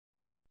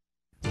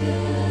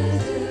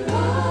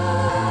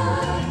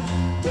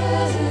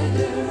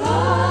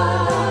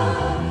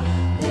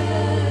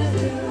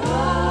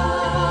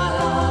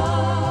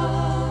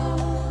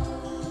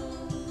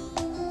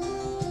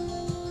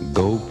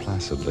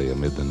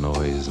amid the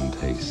noise and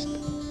haste,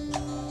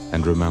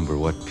 and remember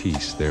what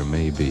peace there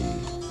may be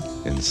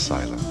in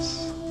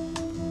silence.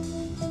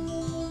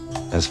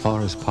 As far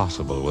as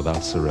possible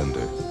without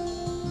surrender,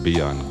 be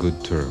on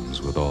good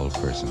terms with all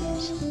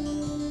persons.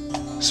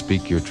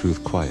 Speak your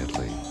truth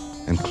quietly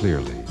and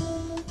clearly,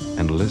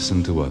 and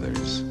listen to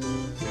others,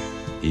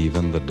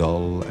 even the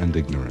dull and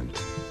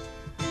ignorant.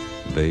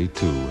 They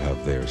too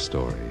have their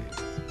story.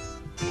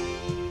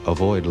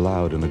 Avoid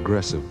loud and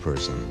aggressive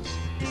persons.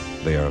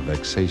 They are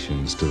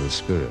vexations to the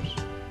spirit.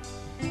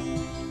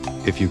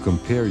 If you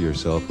compare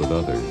yourself with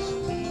others,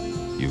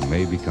 you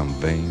may become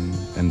vain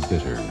and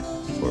bitter,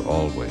 for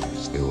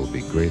always there will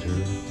be greater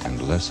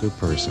and lesser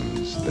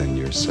persons than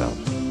yourself.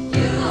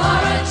 You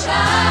are a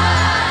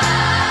child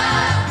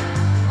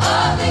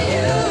of the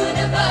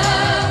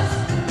universe,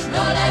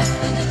 no less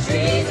than the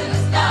trees and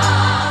the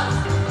stars.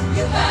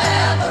 You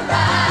have a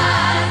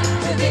right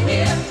to be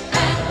here,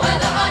 and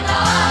whether or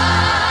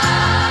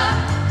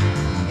not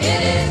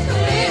it is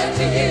clear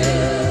to you,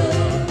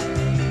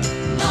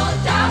 no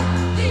doubt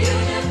the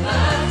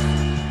universe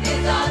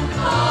is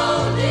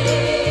unfolding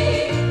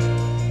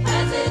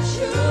as it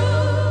should.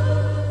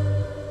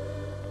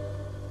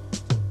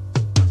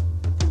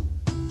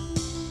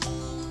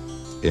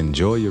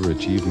 Enjoy your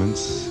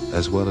achievements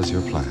as well as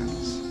your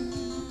plans.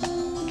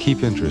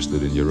 Keep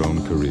interested in your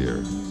own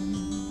career.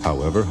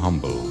 However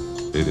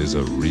humble, it is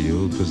a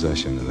real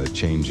possession in the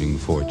changing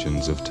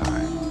fortunes of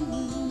time.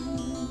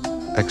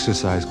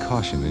 Exercise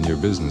caution in your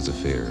business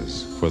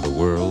affairs, for the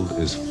world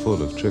is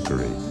full of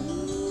trickery.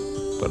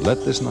 But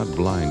let this not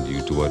blind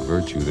you to what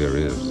virtue there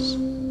is.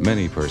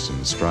 Many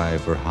persons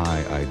strive for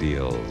high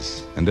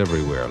ideals, and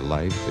everywhere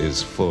life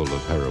is full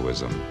of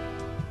heroism.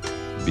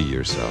 Be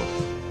yourself.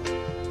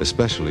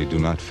 Especially do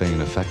not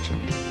feign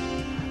affection.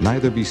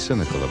 Neither be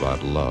cynical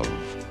about love,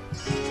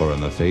 for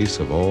in the face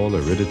of all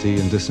aridity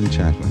and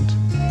disenchantment,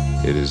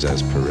 it is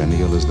as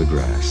perennial as the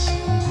grass.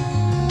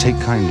 Take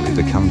kindly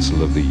the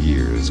counsel of the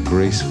years,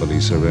 gracefully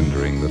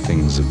surrendering the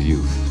things of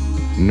youth.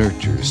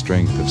 Nurture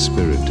strength of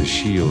spirit to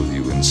shield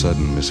you in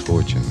sudden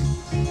misfortune,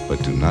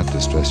 but do not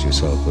distress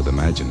yourself with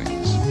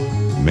imaginings.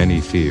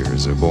 Many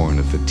fears are born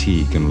of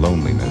fatigue and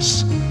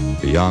loneliness,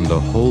 beyond a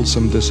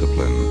wholesome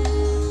discipline.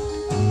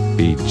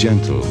 Be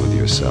gentle with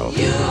yourself.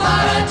 You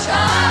are a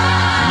child.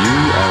 You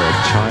are a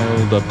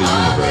child of the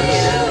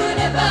universe,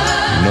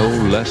 no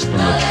less than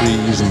the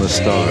trees and the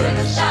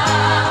stars.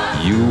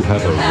 You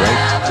have a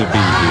right to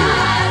be here.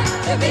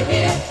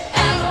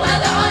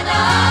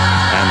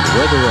 And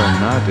whether or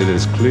not it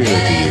is clear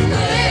to you,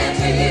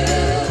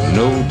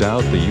 no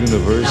doubt the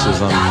universe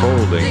is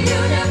unfolding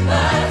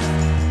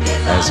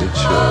as it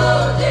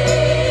should.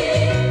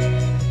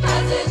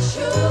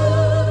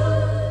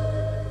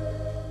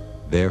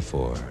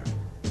 Therefore,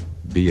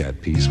 be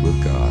at peace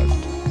with God,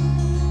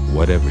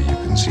 whatever you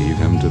conceive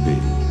Him to be,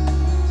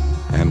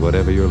 and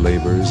whatever your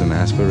labors and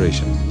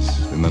aspirations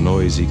in the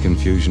noisy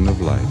confusion of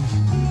life.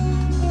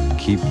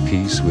 Keep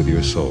peace with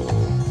your soul.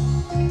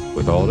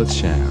 With all its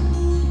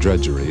sham,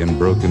 drudgery, and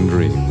broken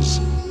dreams,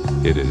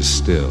 it is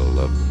still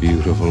a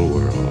beautiful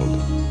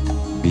world.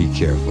 Be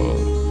careful.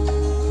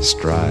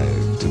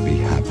 Strive to be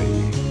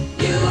happy.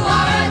 You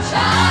are a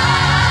child.